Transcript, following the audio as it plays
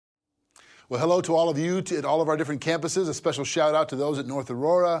Well, hello to all of you at all of our different campuses. A special shout out to those at North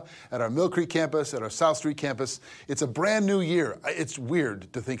Aurora, at our Mill Creek campus, at our South Street campus. It's a brand new year. It's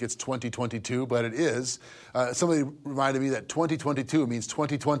weird to think it's 2022, but it is. Somebody reminded me that 2022 means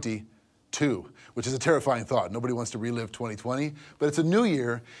 2022, which is a terrifying thought. Nobody wants to relive 2020, but it's a new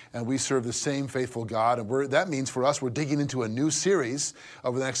year, and we serve the same faithful God. And that means for us, we're digging into a new series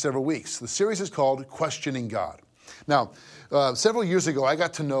over the next several weeks. The series is called Questioning God. Now, several years ago, I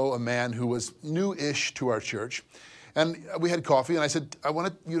got to know a man who was new-ish to our church, and we had coffee, and I said, I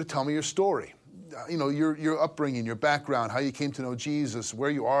wanted you to tell me your story. Your upbringing, your background, how you came to know Jesus, where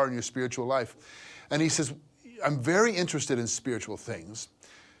you are in your spiritual life. And he says, I'm very interested in spiritual things,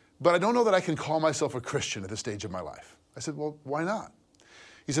 but I don't know that I can call myself a Christian at this stage of my life. I said, well, why not?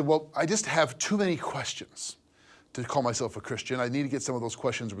 He said, well, I just have too many questions to call myself a Christian. I need to get some of those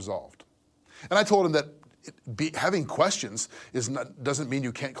questions resolved. And I told him that having questions doesn't mean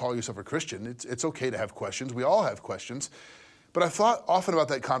you can't call yourself a Christian. It's okay to have questions. We all have questions. But I've thought often about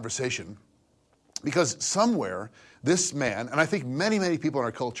that conversation because somewhere this man, and I think many, many people in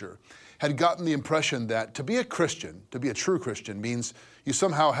our culture, had gotten the impression that to be a Christian, to be a true Christian, means you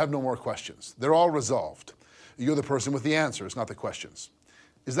somehow have no more questions. They're all resolved. You're the person with the answers, not the questions.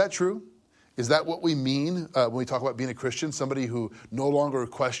 Is that true? Is that what we mean when we talk about being a Christian? Somebody who no longer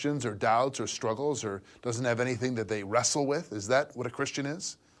questions or doubts or struggles or doesn't have anything that they wrestle with? Is that what a Christian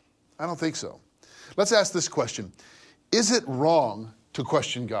is? I don't think so. Let's ask this question. Is it wrong to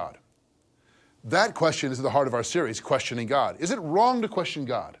question God? That question is at the heart of our series, Questioning God. Is it wrong to question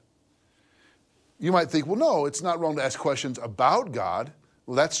God? You might think, well, no, it's not wrong to ask questions about God.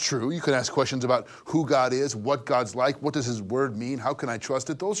 Well, that's true. You can ask questions about who God is, what God's like, what does his word mean, how can I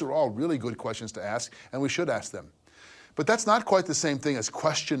trust it? Those are all really good questions to ask, and we should ask them. But that's not quite the same thing as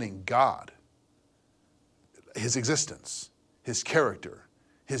questioning God, his existence, his character,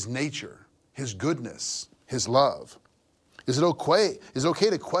 his nature, his goodness, his love. Is it okay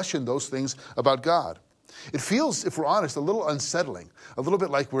to question those things about God? It feels, if we're honest, a little unsettling, a little bit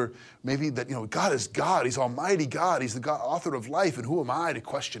like we're maybe that, God is God, he's almighty God, he's the God, author of life, and who am I to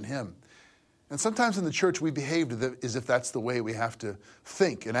question him? And sometimes in the church we behave as if that's the way we have to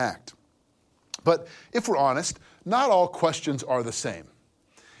think and act. But if we're honest, not all questions are the same.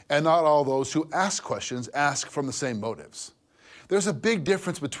 And not all those who ask questions ask from the same motives. There's a big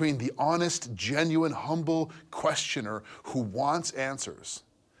difference between the honest, genuine, humble questioner who wants answers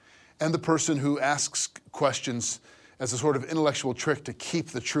and the person who asks questions as a sort of intellectual trick to keep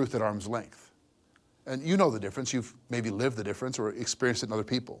the truth at arm's length. And you know the difference. You've maybe lived the difference or experienced it in other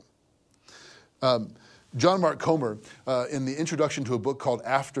people. John Mark Comer, in the introduction to a book called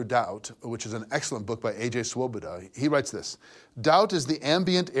After Doubt, which is an excellent book by A.J. Swoboda, he writes this: doubt is the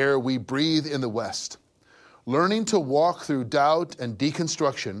ambient air we breathe in the West. Learning to walk through doubt and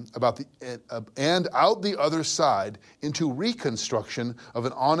deconstruction and out the other side into reconstruction of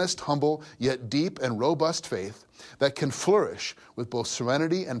an honest, humble, yet deep and robust faith that can flourish with both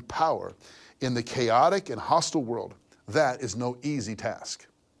serenity and power in the chaotic and hostile world. That is no easy task.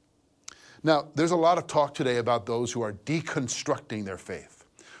 Now, there's a lot of talk today about those who are deconstructing their faith,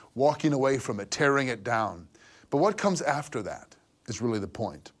 walking away from it, tearing it down. But what comes after that is really the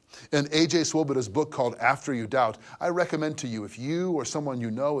point. In A.J. Swoboda's book called After You Doubt, I recommend to you, if you or someone you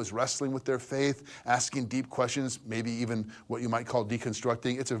know is wrestling with their faith, asking deep questions, maybe even what you might call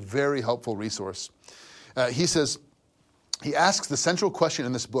deconstructing, it's a very helpful resource. He asks the central question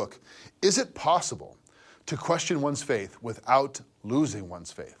in this book, is it possible to question one's faith without losing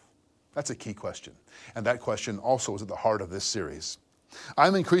one's faith? That's a key question. And that question also is at the heart of this series.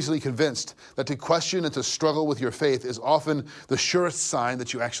 I'm increasingly convinced that to question and to struggle with your faith is often the surest sign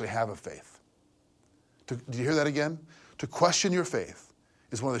that you actually have a faith. Did you hear that again? To question your faith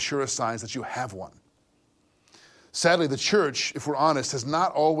is one of the surest signs that you have one. Sadly, the church, if we're honest, has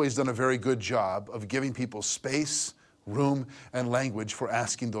not always done a very good job of giving people space, room, and language for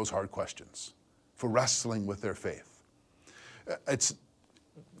asking those hard questions, for wrestling with their faith. It's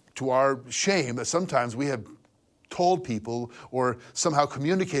to our shame that sometimes we have told people or somehow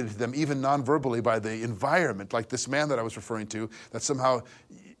communicated to them, even non-verbally by the environment, like this man that I was referring to, that somehow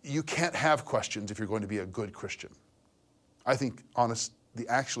you can't have questions if you're going to be a good Christian. I think,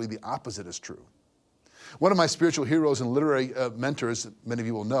 actually the opposite is true. One of my spiritual heroes and literary mentors, many of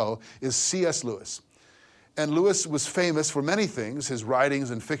you will know, is C.S. Lewis. And Lewis was famous for many things, his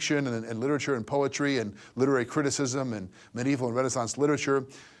writings in fiction and literature and poetry and literary criticism and medieval and Renaissance literature,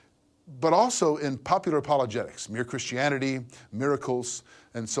 but also in popular apologetics, mere Christianity, miracles,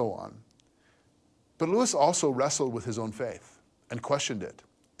 and so on. But Lewis also wrestled with his own faith and questioned it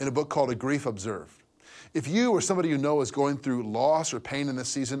in a book called A Grief Observed. If you or somebody you know is going through loss or pain in this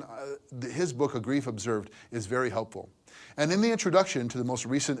season, his book, A Grief Observed, is very helpful. And in the introduction to the most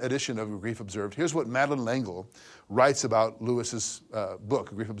recent edition of A Grief Observed, here's what Madeleine L'Engle writes about Lewis's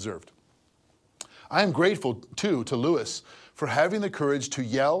book, A Grief Observed. I am grateful, too, to Lewis for having the courage to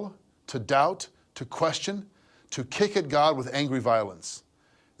yell, to doubt, to question, to kick at God with angry violence.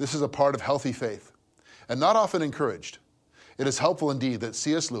 This is a part of healthy faith, and not often encouraged. It is helpful indeed that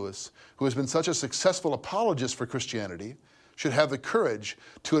C.S. Lewis, who has been such a successful apologist for Christianity, should have the courage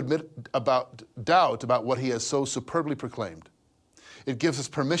to admit doubt about what he has so superbly proclaimed. It gives us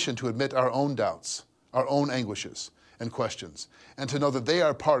permission to admit our own doubts, our own anguishes and questions, and to know that they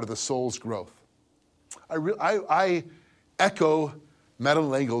are part of the soul's growth. I echo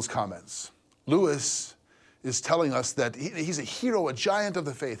Madeleine L'Engle's comments. Lewis is telling us that he's a hero, a giant of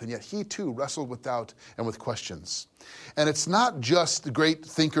the faith, and yet he too wrestled with doubt and with questions. And it's not just the great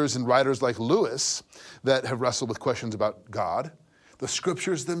thinkers and writers like Lewis that have wrestled with questions about God. The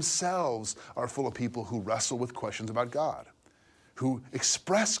scriptures themselves are full of people who wrestle with questions about God, who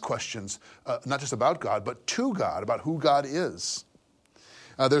express questions, not just about God, but to God, about who God is.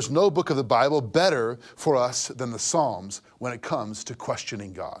 There's no book of the Bible better for us than the Psalms when it comes to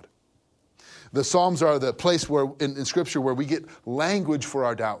questioning God. The Psalms are the place where, in Scripture where we get language for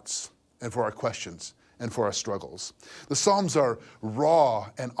our doubts and for our questions and for our struggles. The Psalms are raw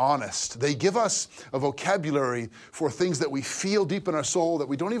and honest. They give us a vocabulary for things that we feel deep in our soul that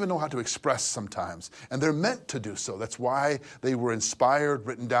we don't even know how to express sometimes. And they're meant to do so. That's why they were inspired,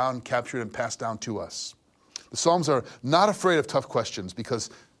 written down, captured, and passed down to us. The Psalms are not afraid of tough questions because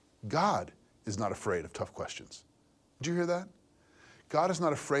God is not afraid of tough questions. Did you hear that? God is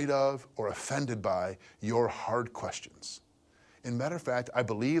not afraid of or offended by your hard questions. In matter of fact, I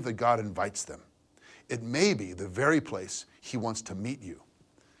believe that God invites them. It may be the very place he wants to meet you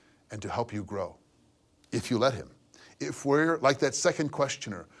and to help you grow, if you let him. If we're like that second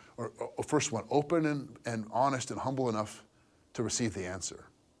questioner, or first one, open and honest and humble enough to receive the answer,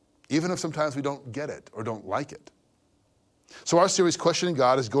 even if sometimes we don't get it or don't like it. So our series, Questioning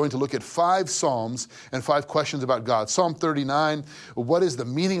God, is going to look at 5 Psalms and 5 questions about God. Psalm 39, what is the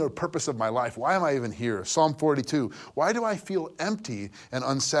meaning or purpose of my life? Why am I even here? Psalm 42, why do I feel empty and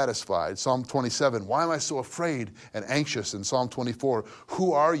unsatisfied? Psalm 27, why am I so afraid and anxious? And Psalm 24,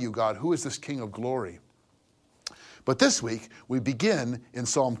 who are you, God? Who is this King of glory? But this week, we begin in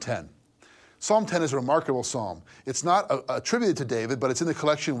Psalm 10. Psalm 10 is a remarkable psalm. It's not attributed to David, but it's in the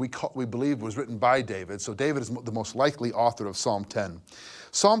collection we believe was written by David. So David is the most likely author of Psalm 10.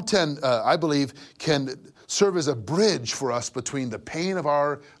 Psalm 10, I believe, can serve as a bridge for us between the pain of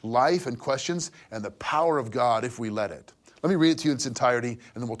our life and questions and the power of God if we let it. Let me read it to you in its entirety,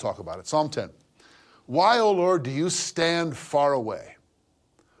 and then we'll talk about it. Psalm 10. Why, O Lord, do you stand far away?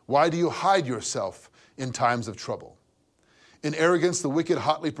 Why do you hide yourself in times of trouble? In arrogance, the wicked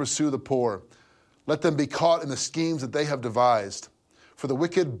hotly pursue the poor. Let them be caught in the schemes that they have devised. For the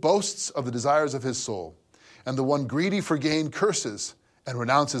wicked boasts of the desires of his soul, and the one greedy for gain curses and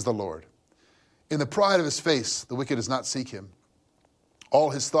renounces the Lord. In the pride of his face, the wicked does not seek him. All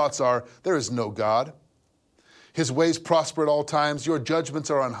his thoughts are, there is no God. His ways prosper at all times. Your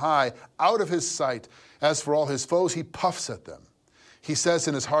judgments are on high, out of his sight. As for all his foes, he puffs at them. He says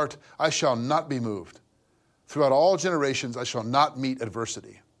in his heart, I shall not be moved. Throughout all generations, I shall not meet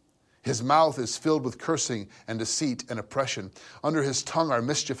adversity. His mouth is filled with cursing and deceit and oppression. Under his tongue are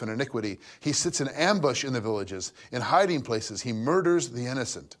mischief and iniquity. He sits in ambush in the villages. In hiding places, he murders the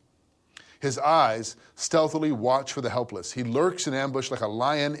innocent. His eyes stealthily watch for the helpless. He lurks in ambush like a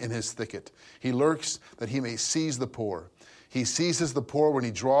lion in his thicket. He lurks that he may seize the poor. He seizes the poor when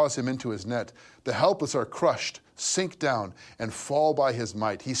he draws him into his net. The helpless are crushed, sink down, and fall by his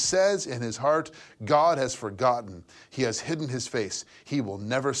might. He says in his heart, God has forgotten. He has hidden his face. He will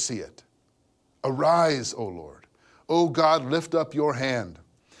never see it. Arise, O Lord. O God, lift up your hand.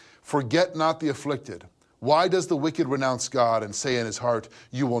 Forget not the afflicted. Why does the wicked renounce God and say in his heart,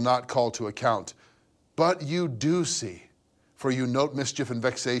 you will not call to account? But you do see, for you note mischief and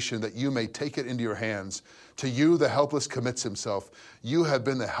vexation, that you may take it into your hands. To you the helpless commits himself. You have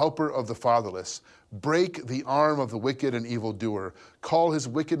been the helper of the fatherless. Break the arm of the wicked and evildoer. Call his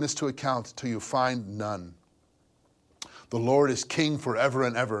wickedness to account till you find none. The Lord is king forever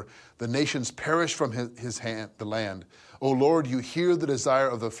and ever. The nations perish from his hand, the land. O Lord, you hear the desire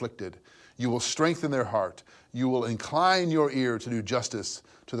of the afflicted. You will strengthen their heart. You will incline your ear to do justice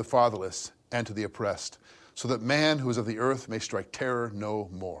to the fatherless and to the oppressed, so that man who is of the earth may strike terror no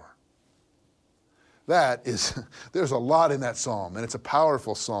more. There's a lot in that psalm, and it's a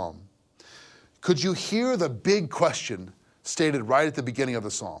powerful psalm. Could you hear the big question stated right at the beginning of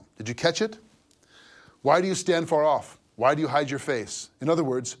the psalm? Did you catch it? Why do you stand far off? Why do you hide your face? In other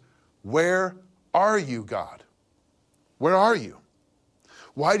words, where are you, God? Where are you?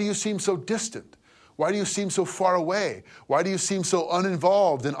 Why do you seem so distant? Why do you seem so far away? Why do you seem so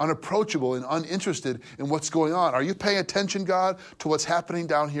uninvolved and unapproachable and uninterested in what's going on? Are you paying attention, God, to what's happening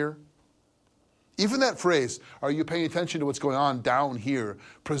down here? Even that phrase, are you paying attention to what's going on down here,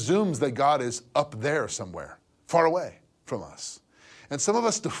 presumes that God is up there somewhere, far away from us. And some of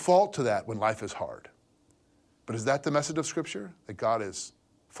us default to that when life is hard. But is that the message of Scripture, that God is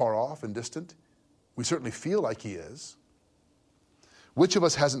far off and distant? We certainly feel like he is. Which of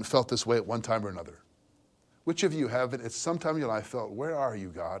us hasn't felt this way at one time or another? Which of you haven't at some time in your life felt, where are you,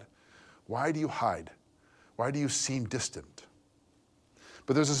 God? Why do you hide? Why do you seem distant?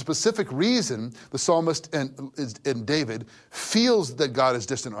 But there's a specific reason the psalmist and David feels that God is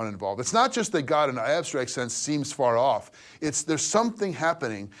distant, uninvolved. It's not just that God in an abstract sense seems far off. There's something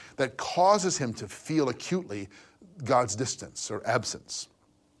happening that causes him to feel acutely God's distance or absence.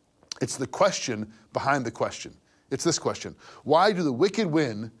 It's the question behind the question. It's this question: why do the wicked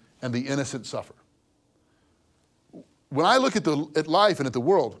win and the innocent suffer? When I look at life and at the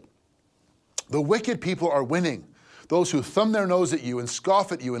world, the wicked people are winning. Those who thumb their nose at you and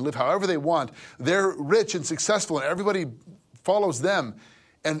scoff at you and live however they want, they're rich and successful and everybody follows them.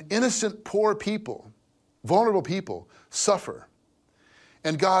 And innocent, poor people, vulnerable people, suffer.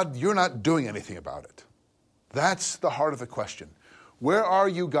 And God, you're not doing anything about it. That's the heart of the question. Where are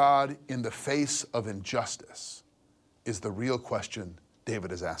you, God, in the face of injustice? Is the real question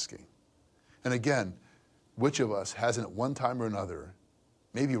David is asking. And again, which of us hasn't at one time or another,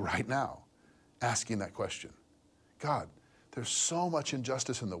 maybe right now, asking that question? God, there's so much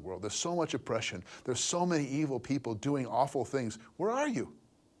injustice in the world. There's so much oppression. There's so many evil people doing awful things. Where are you?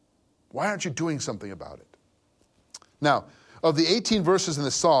 Why aren't you doing something about it? Now, of the 18 verses in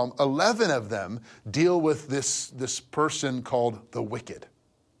the psalm, 11 of them deal with this person called the wicked.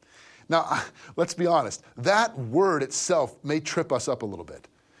 Now, let's be honest. That word itself may trip us up a little bit.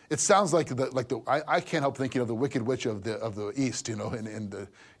 It sounds like I can't help thinking of the Wicked Witch of the East, you know, in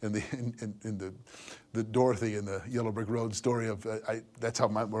the Dorothy and the Yellow Brick Road story of that's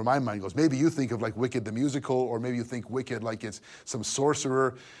where my mind goes. Maybe you think of like Wicked the musical, or maybe you think Wicked like it's some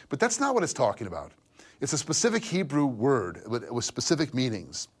sorcerer, but that's not what it's talking about. It's a specific Hebrew word with specific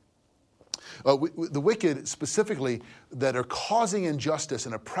meanings. The wicked specifically that are causing injustice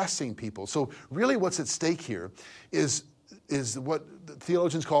and oppressing people. So really what's at stake here is what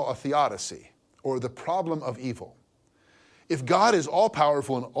theologians call a theodicy, or the problem of evil. If God is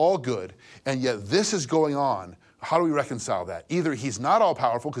all-powerful and all good, and yet this is going on, how do we reconcile that? Either he's not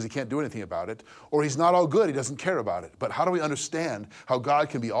all-powerful because he can't do anything about it, or he's not all good, he doesn't care about it. But how do we understand how God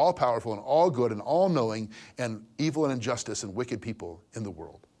can be all-powerful and all good and all-knowing, and evil and injustice and wicked people in the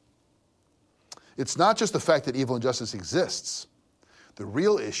world? It's not just the fact that evil and injustice exists. The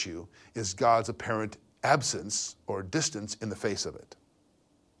real issue is God's apparent absence or distance in the face of it.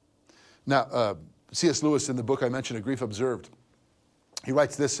 Now, C.S. Lewis, in the book I mentioned, A Grief Observed, he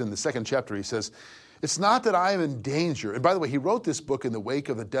writes this in the second chapter. He says, "It's not that I am in danger." And by the way, he wrote this book in the wake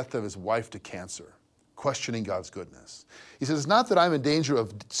of the death of his wife to cancer, questioning God's goodness. He says, "It's not that I'm in danger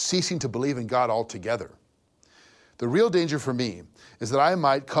of ceasing to believe in God altogether. The real danger for me is that I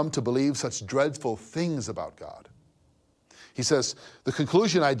might come to believe such dreadful things about God." He says, "The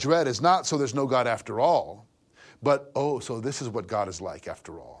conclusion I dread is not so there's no God after all, but, oh, so this is what God is like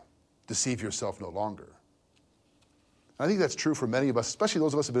after all. Deceive yourself no longer." I think that's true for many of us, especially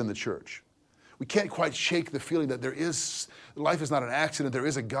those of us who have been in the church. We can't quite shake the feeling that life is not an accident, there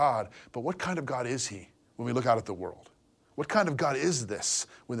is a God, but what kind of God is he when we look out at the world? What kind of God is this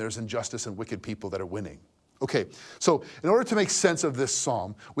when there's injustice and wicked people that are winning? Okay, so in order to make sense of this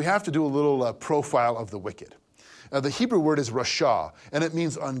psalm, we have to do a little profile of the wicked. The Hebrew word is rasha, and it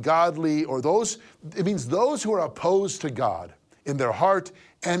means ungodly, or it means those who are opposed to God in their heart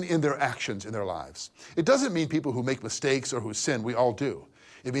and in their actions in their lives. It doesn't mean people who make mistakes or who sin. We all do.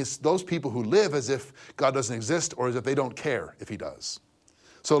 It means those people who live as if God doesn't exist, or as if they don't care if he does.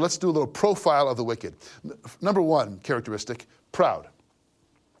 So let's do a little profile of the wicked. Number one characteristic, proud.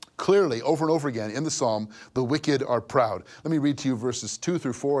 Clearly, over and over again in the psalm, the wicked are proud. Let me read to you verses 2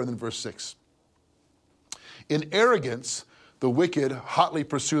 through 4 and then verse 6. "In arrogance, the wicked hotly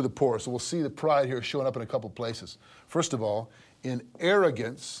pursue the poor." So we'll see the pride here showing up in a couple places. First of all, in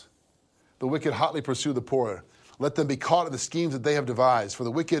arrogance, the wicked hotly pursue the poor. "Let them be caught in the schemes that they have devised. For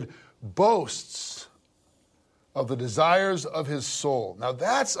the wicked boasts of the desires of his soul." Now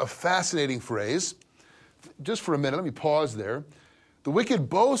that's a fascinating phrase. Just for a minute, let me pause there. The wicked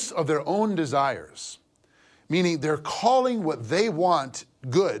boasts of their own desires, meaning they're calling what they want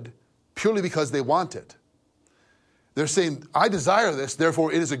good purely because they want it. They're saying, I desire this,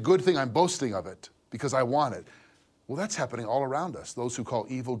 therefore it is a good thing, I'm boasting of it because I want it. Well, that's happening all around us, those who call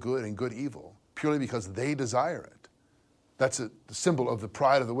evil good and good evil, purely because they desire it. That's the symbol of the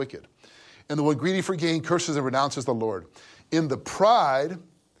pride of the wicked. And the one greedy for gain curses and renounces the Lord. In the pride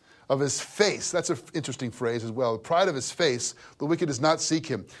of his face, that's an interesting phrase as well. The pride of his face, the wicked does not seek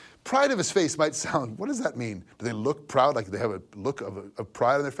him. Pride of his face might sound, what does that mean? Do they look proud, like they have a look of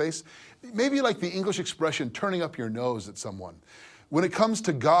pride on their face? Maybe like the English expression, turning up your nose at someone. When it comes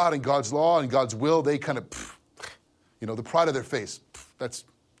to God and God's law and God's will, they kind of, the pride of their face, that's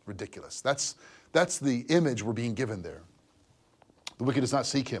ridiculous. That's the image we're being given there. The wicked does not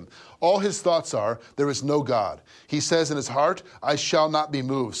seek him. All his thoughts are, there is no God. He says in his heart, I shall not be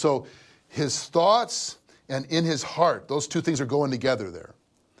moved. So his thoughts and in his heart, those two things are going together there.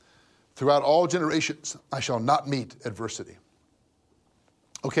 Throughout all generations, I shall not meet adversity.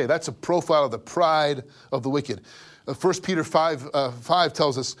 Okay, that's a profile of the pride of the wicked. 1 Peter 5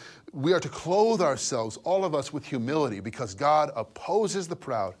 tells us we are to clothe ourselves, all of us, with humility because God opposes the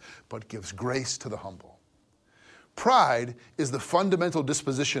proud but gives grace to the humble. Pride is the fundamental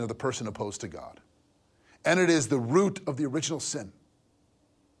disposition of the person opposed to God. And it is the root of the original sin.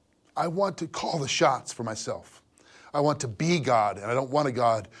 I want to call the shots for myself. I want to be God, and I don't want a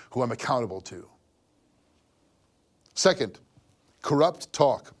God who I'm accountable to. Second, corrupt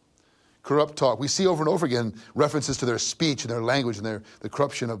talk. Corrupt talk. We see over and over again references to their speech and their language and the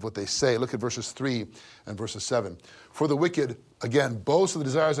corruption of what they say. Look at verses 3 and verses 7. For the wicked, again, boasts of the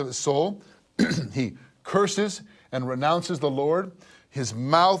desires of his soul. He curses and renounces the Lord. His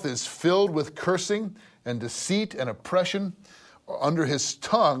mouth is filled with cursing and deceit and oppression. Under his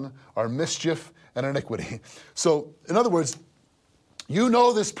tongue are mischief and iniquity. So, in other words, you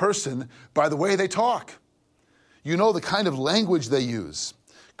know this person by the way they talk. You know the kind of language they use.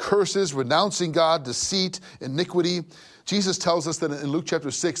 Curses, renouncing God, deceit, iniquity. Jesus tells us that in Luke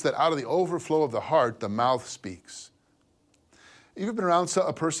chapter 6 that out of the overflow of the heart, the mouth speaks. Have you ever been around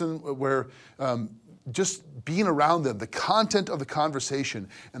a person where just being around them, the content of the conversation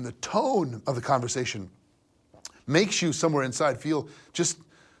and the tone of the conversation makes you somewhere inside feel just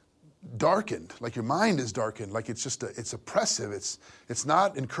darkened, like your mind is darkened, like it's oppressive, it's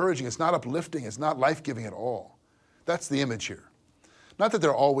not encouraging, it's not uplifting, it's not life-giving at all. That's the image here. Not that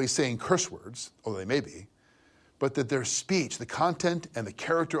they're always saying curse words, although they may be, but that their speech, the content and the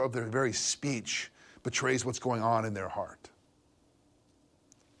character of their very speech betrays what's going on in their heart.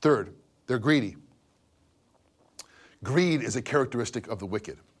 Third, they're greedy. Greed is a characteristic of the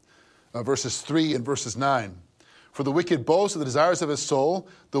wicked. Verses 3 and verses 9. For the wicked boasts of the desires of his soul.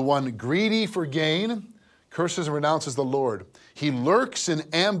 The one greedy for gain curses and renounces the Lord. He lurks in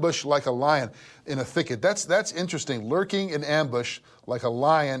ambush like a lion in a thicket. That's interesting. Lurking in ambush like a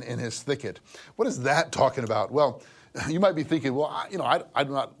lion in his thicket. What is that talking about? Well, you might be thinking, well,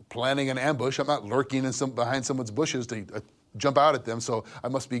 I'm not planning an ambush. I'm not lurking behind someone's bushes to jump out at them, so I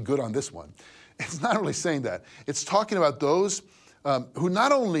must be good on this one. It's not really saying that. It's talking about those who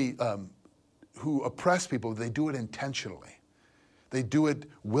not only who oppress people, they do it intentionally. They do it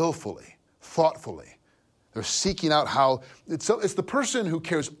willfully, thoughtfully. They're seeking out how. It's the person who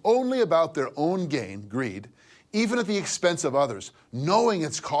cares only about their own gain, greed, even at the expense of others, knowing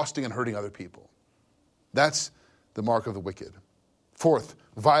it's costing and hurting other people. That's the mark of the wicked. Fourth,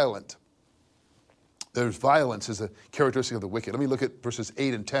 violent. There's violence as a characteristic of the wicked. Let me look at verses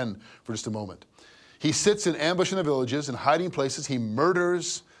 8 and 10 for just a moment. He sits in ambush in the villages, in hiding places. He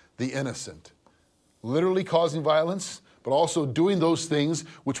murders the innocent, literally causing violence, but also doing those things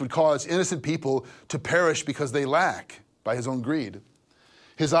which would cause innocent people to perish because they lack by his own greed.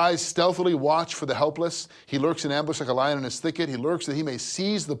 His eyes stealthily watch for the helpless. He lurks in ambush like a lion in his thicket. He lurks that he may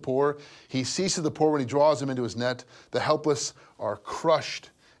seize the poor. He seizes the poor when he draws them into his net. The helpless are crushed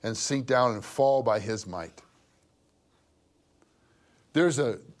and sink down and fall by his might. There's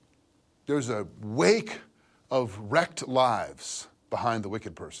a wake of wrecked lives behind the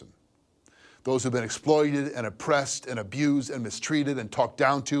wicked person. Those who've been exploited and oppressed and abused and mistreated and talked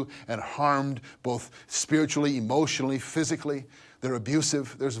down to and harmed both spiritually, emotionally, physically. They're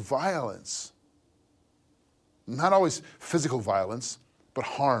abusive. There's violence. Not always physical violence, but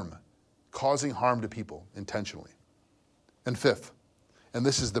harm, causing harm to people intentionally. And fifth, and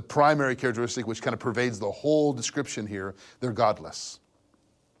this is the primary characteristic which kind of pervades the whole description here, they're godless.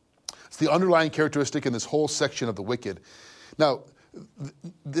 It's the underlying characteristic in this whole section of the wicked. Now,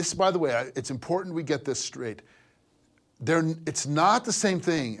 this, by the way, it's important we get this straight. It's not the same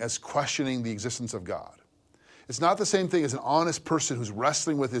thing as questioning the existence of God. It's not the same thing as an honest person who's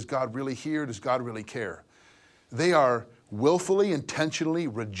wrestling with, is God really here? Does God really care? They are willfully, intentionally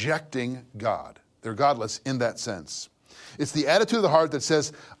rejecting God. They're godless in that sense. It's the attitude of the heart that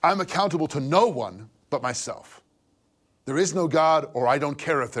says, I'm accountable to no one but myself. There is no God, or I don't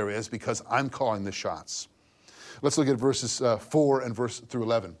care if there is, because I'm calling the shots. Let's look at verses 4 and verse through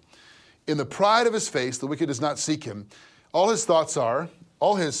 11. In the pride of his face, the wicked does not seek him. All his thoughts are,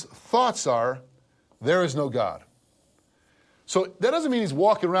 there is no God. So that doesn't mean he's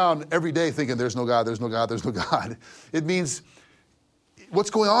walking around every day thinking there's no God, there's no God, there's no God. It means what's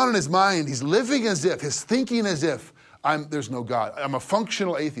going on in his mind, he's living as if, his thinking as if, there's no God. I'm a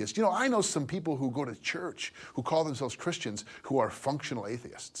functional atheist. You know, I know some people who go to church, who call themselves Christians, who are functional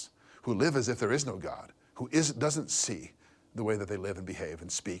atheists, who live as if there is no God, who doesn't see the way that they live and behave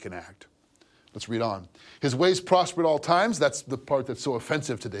and speak and act. Let's read on. His ways prosper at all times. That's the part that's so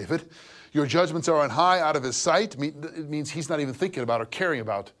offensive to David. Your judgments are on high, out of his sight. It means he's not even thinking about or caring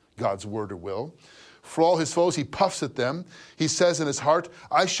about God's word or will. For all his foes, he puffs at them. He says in his heart,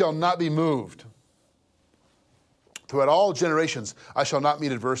 I shall not be moved. Throughout all generations, I shall not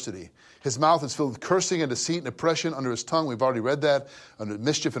meet adversity. His mouth is filled with cursing and deceit and oppression under his tongue. We've already read that. Under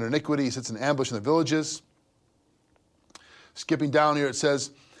mischief and iniquity, he sits in ambush in the villages. Skipping down here, it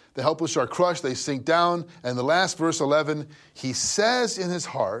says, the helpless are crushed, they sink down. And the last verse 11, he says in his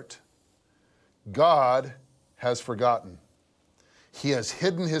heart, God has forgotten. He has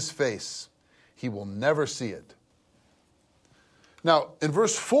hidden his face. He will never see it. Now, in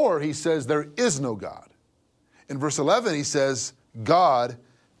verse 4, he says there is no God. In verse 11, he says, God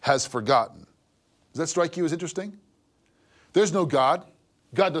has forgotten. Does that strike you as interesting? There's no God.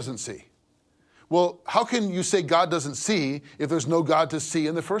 God doesn't see. Well, how can you say God doesn't see if there's no God to see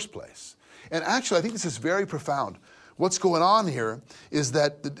in the first place? And actually, I think this is very profound. What's going on here is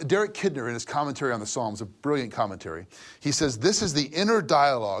that Derek Kidner, in his commentary on the Psalms, a brilliant commentary, he says this is the inner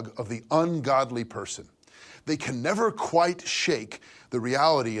dialogue of the ungodly person. They can never quite shake the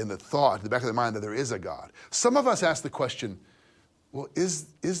reality and the thought in the back of their mind that there is a God. Some of us ask the question, well, is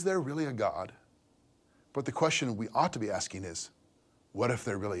there really a God? But the question we ought to be asking is, what if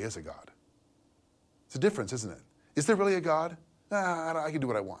there really is a God? It's a difference, isn't it? Is there really a God? I can do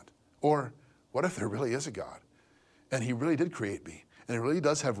what I want. Or what if there really is a God? And he really did create me. And he really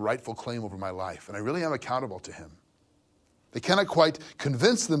does have rightful claim over my life. And I really am accountable to him. They cannot quite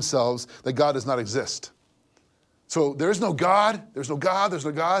convince themselves that God does not exist. So there is no God, there's no God, there's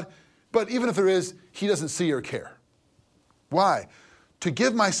no God. But even if there is, he doesn't see or care. Why? To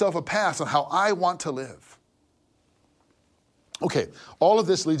give myself a pass on how I want to live. Okay, all of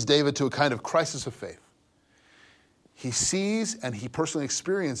this leads David to a kind of crisis of faith. He sees and he personally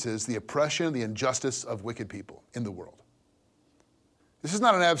experiences the oppression, the injustice of wicked people in the world. This is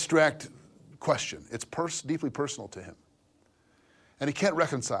not an abstract question. It's deeply personal to him. And he can't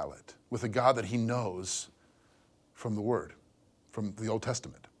reconcile it with a God that he knows from the Word, from the Old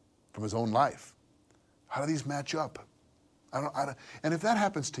Testament, from his own life. How do these match up? And if that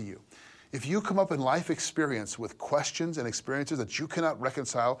happens to you, if you come up in life experience with questions and experiences that you cannot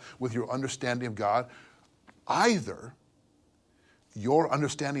reconcile with your understanding of God, either your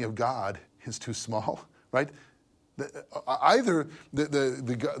understanding of God is too small, right? Either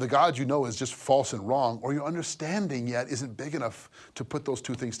the God you know is just false and wrong, or your understanding yet isn't big enough to put those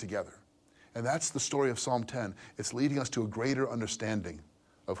two things together. And that's the story of Psalm 10. It's leading us to a greater understanding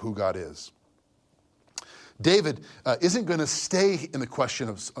of who God is. David isn't going to stay in the question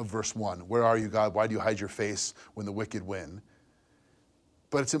of verse 1. Where are you, God? Why do you hide your face when the wicked win?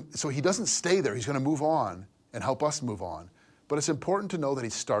 So he doesn't stay there. He's going to move on and help us move on. But it's important to know that he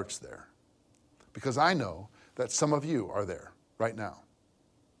starts there. Because I know that some of you are there right now.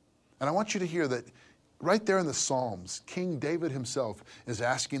 And I want you to hear that right there in the Psalms, King David himself is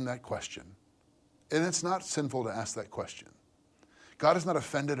asking that question. And it's not sinful to ask that question. God is not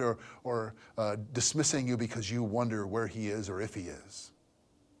offended or dismissing you because you wonder where he is or if he is.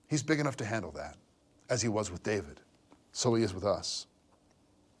 He's big enough to handle that, as he was with David. So he is with us.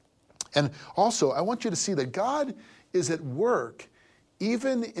 And also, I want you to see that God is at work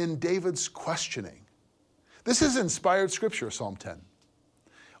even in David's questioning. This is inspired scripture, Psalm 10.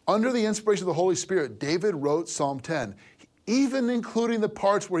 Under the inspiration of the Holy Spirit, David wrote Psalm 10, even including the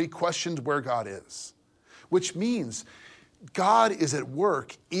parts where he questioned where God is, which means God is at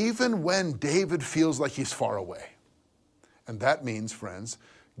work even when David feels like he's far away. And that means, friends,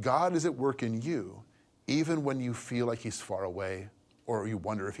 God is at work in you even when you feel like he's far away or you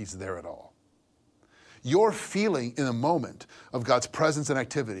wonder if he's there at all. Your feeling in a moment of God's presence and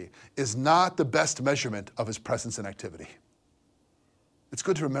activity is not the best measurement of his presence and activity. It's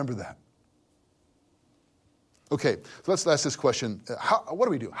good to remember that. Okay, so let's ask this question. What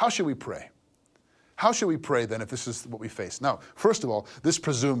do we do? How should we pray? How should we pray then if this is what we face? Now, first of all, this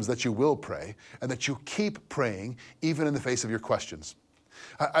presumes that you will pray and that you keep praying even in the face of your questions.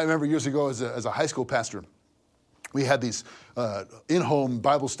 I remember years ago as a high school pastor, we had these in-home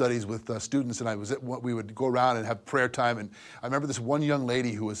Bible studies with students, and we would go around and have prayer time. And I remember this one young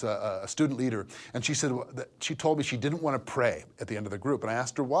lady who was a student leader, and she said that she told me she didn't want to pray at the end of the group. And I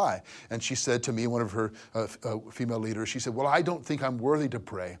asked her why, and she said to me, one of her female leaders, she said, "Well, I don't think I'm worthy to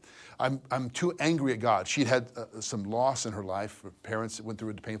pray. I'm too angry at God." She'd had some loss in her life. Her parents went through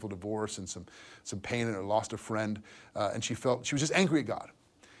a painful divorce and some pain, and lost a friend, and she was just angry at God.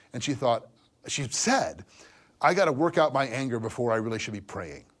 And she said, "I got to work out my anger before I really should be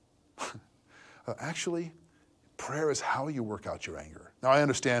praying." Actually, prayer is how you work out your anger. Now, I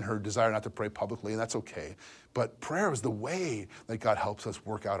understand her desire not to pray publicly, and that's okay. But prayer is the way that God helps us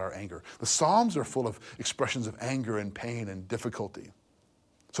work out our anger. The Psalms are full of expressions of anger and pain and difficulty.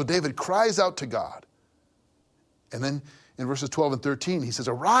 So David cries out to God. And then in verses 12 and 13, he says,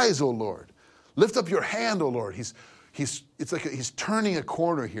 "Arise, O Lord. Lift up your hand, O Lord." It's like he's turning a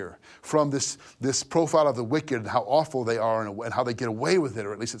corner here from this profile of the wicked and how awful they are and how they get away with it,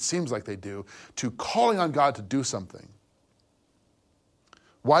 or at least it seems like they do, to calling on God to do something.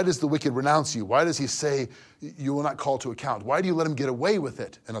 Why does the wicked renounce you? Why does he say you will not call to account? Why do you let him get away with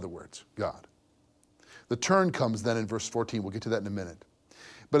it? In other words, God. The turn comes then in verse 14. We'll get to that in a minute.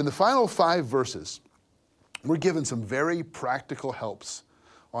 But in the final 5 verses, we're given some very practical helps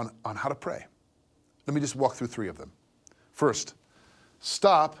on how to pray. Let me just walk through 3 of them. First,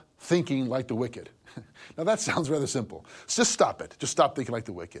 stop thinking like the wicked. Now that sounds rather simple. Just stop it. Just stop thinking like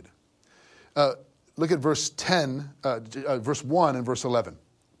the wicked. Look at verse 1 and verse 11.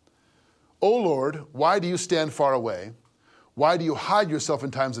 "O Lord, why do you stand far away? Why do you hide yourself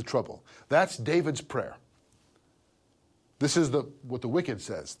in times of trouble?" That's David's prayer. This is what the wicked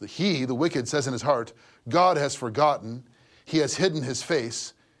says. The wicked, says in his heart, "God has forgotten. He has hidden his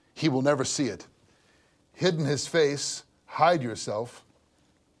face. He will never see it." Hidden his face, hide yourself.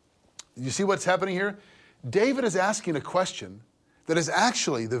 You see what's happening here? David is asking a question that is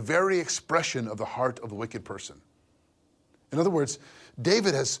actually the very expression of the heart of the wicked person. In other words,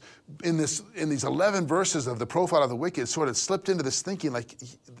 David has, in these 11 verses of the profile of the wicked, sort of slipped into this thinking, like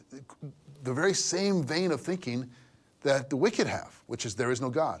the very same vein of thinking that the wicked have, which is there is no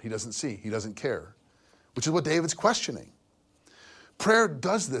God. He doesn't see. He doesn't care, which is what David's questioning. Prayer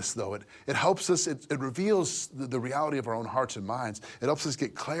does this, though. It helps us, it reveals the reality of our own hearts and minds. It helps us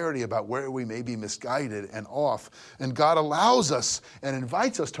get clarity about where we may be misguided and off. And God allows us and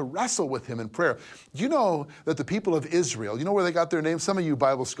invites us to wrestle with him in prayer. You know that the people of Israel, you know where they got their name? Some of you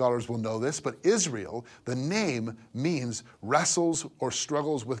Bible scholars will know this, but Israel, the name means wrestles or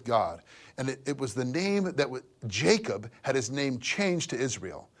struggles with God. And it was the name that Jacob had his name changed to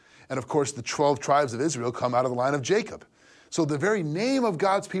Israel. And of course, the 12 tribes of Israel come out of the line of Jacob. So the very name of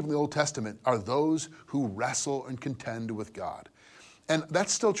God's people in the Old Testament are those who wrestle and contend with God. And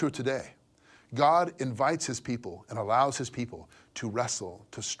that's still true today. God invites his people and allows his people to wrestle,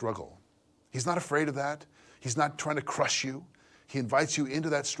 to struggle. He's not afraid of that. He's not trying to crush you. He invites you into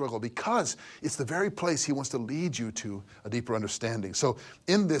that struggle because it's the very place he wants to lead you to a deeper understanding. So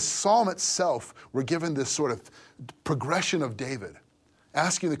in this psalm itself, we're given this sort of progression of David,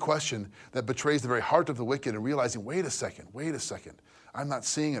 asking the question that betrays the very heart of the wicked and realizing, wait a second, I'm not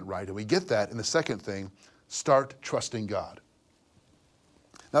seeing it right. And we get that in the second thing, start trusting God.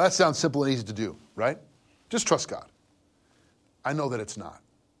 Now that sounds simple and easy to do, right? Just trust God. I know that it's not.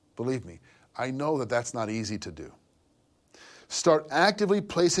 Believe me, I know that that's not easy to do. Start actively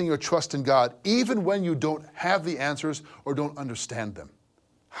placing your trust in God, even when you don't have the answers or don't understand them.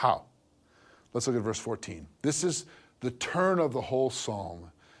 How? Let's look at verse 14. This is the turn of the whole psalm,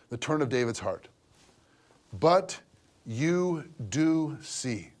 the turn of David's heart. "But you do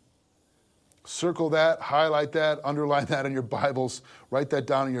see." Circle that, highlight that, underline that in your Bibles, write that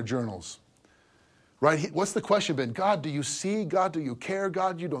down in your journals. Right? What's the question been? God, do you see? God, do you care?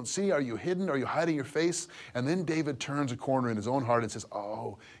 God, you don't see? Are you hidden? Are you hiding your face? And then David turns a corner in his own heart and says,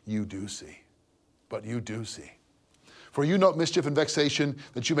 "Oh, you do see. But you do see. For you note mischief and vexation,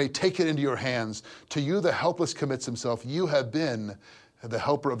 that you may take it into your hands. To you the helpless commits himself. You have been the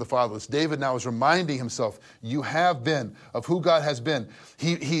helper of the fatherless." David now is reminding himself, you have been, of who God has been.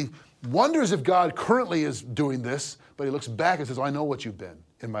 He wonders if God currently is doing this, but he looks back and says, "I know what you've been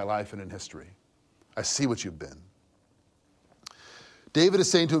in my life and in history. I see what you've been." David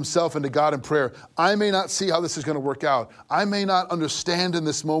is saying to himself and to God in prayer, I may not see how this is going to work out. I may not understand in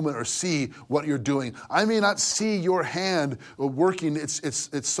this moment or see what you're doing. I may not see your hand working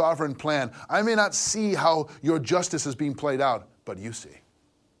its sovereign plan. I may not see how your justice is being played out, but you see.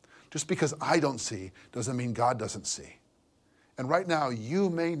 Just because I don't see doesn't mean God doesn't see. And right now, you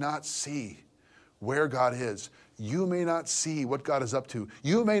may not see where God is. You may not see what God is up to.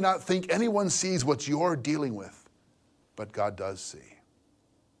 You may not think anyone sees what you're dealing with, but God does see.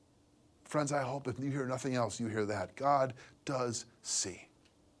 Friends, I hope if you hear nothing else, you hear that. God does see.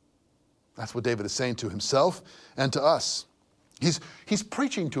 That's what David is saying to himself and to us. He's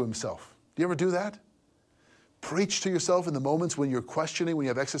preaching to himself. Do you ever do that? Preach to yourself in the moments when you're questioning, when you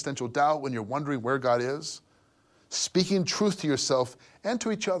have existential doubt, when you're wondering where God is. Speaking truth to yourself and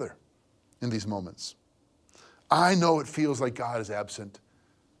to each other in these moments. I know it feels like God is absent,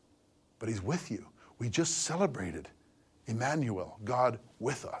 but he's with you. We just celebrated Emmanuel, God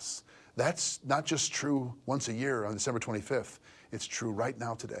with us. That's not just true once a year on December 25th. It's true right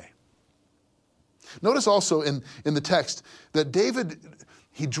now today. Notice also in the text that David,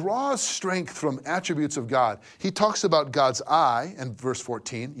 he draws strength from attributes of God. He talks about God's eye in verse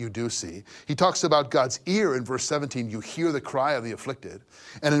 14, you do see. He talks about God's ear in verse 17, you hear the cry of the afflicted.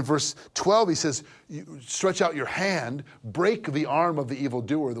 And in verse 12, he says, you stretch out your hand, break the arm of the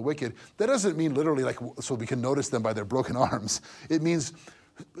evildoer, the wicked. That doesn't mean literally like so we can notice them by their broken arms. It means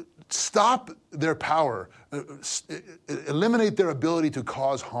stop their power, eliminate their ability to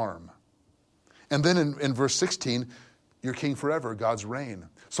cause harm. And then in verse 16, you're king forever, God's reign.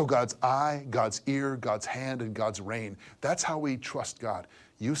 So God's eye, God's ear, God's hand, and God's reign. That's how we trust God.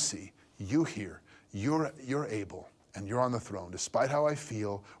 You see, you hear, you're able, and you're on the throne, despite how I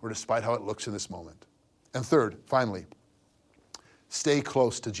feel or despite how it looks in this moment. And third, finally, stay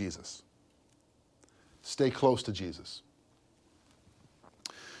close to Jesus. Stay close to Jesus.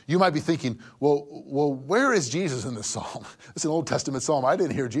 You might be thinking, well, where is Jesus in this psalm? It's an Old Testament psalm. I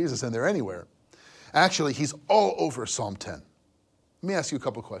didn't hear Jesus in there anywhere. Actually, he's all over Psalm 10. Let me ask you a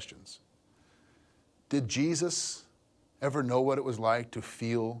couple questions. Did Jesus ever know what it was like to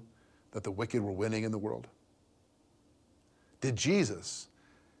feel that the wicked were winning in the world? Did Jesus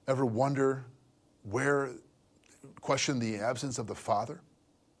ever question the absence of the Father?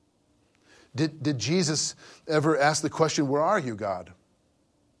 Did Jesus ever ask the question, where are you, God?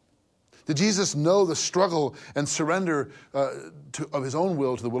 Did Jesus know the struggle and surrender of his own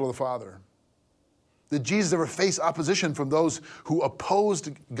will to the will of the Father? Did Jesus ever face opposition from those who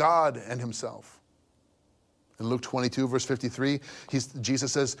opposed God and himself? In Luke 22, verse 53,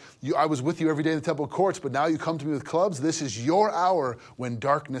 Jesus says, I was with you every day in the temple courts, but now you come to me with clubs. This is your hour when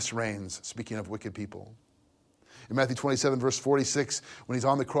darkness reigns, speaking of wicked people. In Matthew 27, verse 46, when he's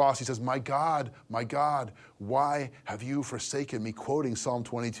on the cross, he says, my God, why have you forsaken me? Quoting Psalm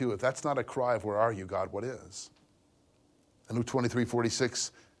 22. If that's not a cry of where are you, God, what is? In Luke 23,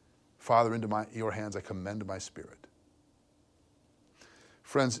 46, Father, into your hands I commend my spirit.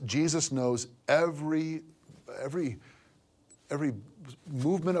 Friends, Jesus knows every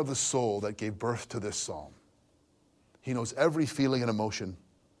movement of the soul that gave birth to this psalm. He knows every feeling and emotion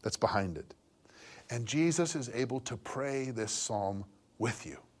that's behind it. And Jesus is able to pray this psalm with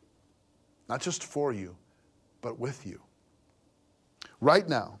you. Not just for you, but with you. Right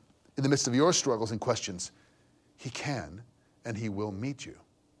now, in the midst of your struggles and questions, he can and he will meet you.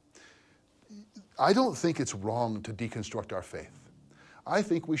 I don't think it's wrong to deconstruct our faith. I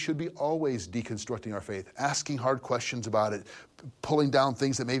think we should be always deconstructing our faith, asking hard questions about it, pulling down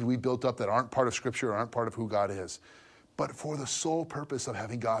things that maybe we built up that aren't part of Scripture or aren't part of who God is. But for the sole purpose of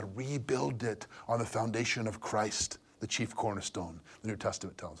having God rebuild it on the foundation of Christ, the chief cornerstone, the New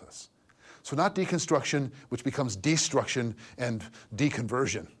Testament tells us. So not deconstruction, which becomes destruction and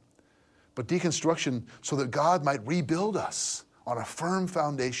deconversion, but deconstruction so that God might rebuild us on a firm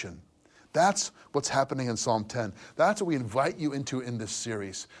foundation. That's what's happening in Psalm 10. That's what we invite you into in this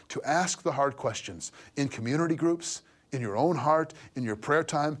series, to ask the hard questions in community groups, in your own heart, in your prayer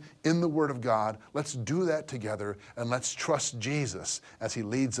time, in the Word of God. Let's do that together, and let's trust Jesus as he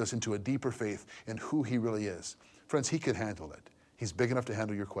leads us into a deeper faith in who he really is. Friends, he can handle it. He's big enough to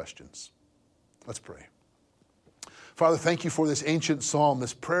handle your questions. Let's pray. Father, thank you for this ancient psalm,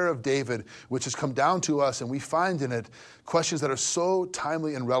 this prayer of David, which has come down to us, and we find in it questions that are so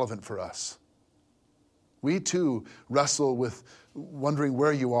timely and relevant for us. We too wrestle with wondering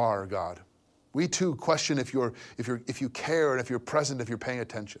where you are, God. We too question if you care and if you're present, if you're paying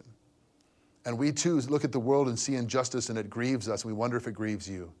attention. And we too look at the world and see injustice and it grieves us, and we wonder if it grieves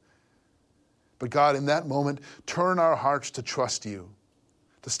you. But God, in that moment, turn our hearts to trust you,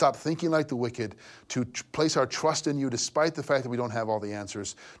 to stop thinking like the wicked, to place our trust in you despite the fact that we don't have all the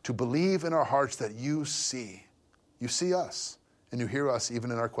answers, to believe in our hearts that you see. You see us, and you hear us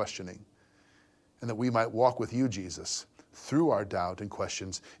even in our questioning, and that we might walk with you, Jesus, through our doubt and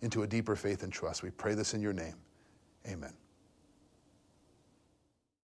questions into a deeper faith and trust. We pray this in your name. Amen.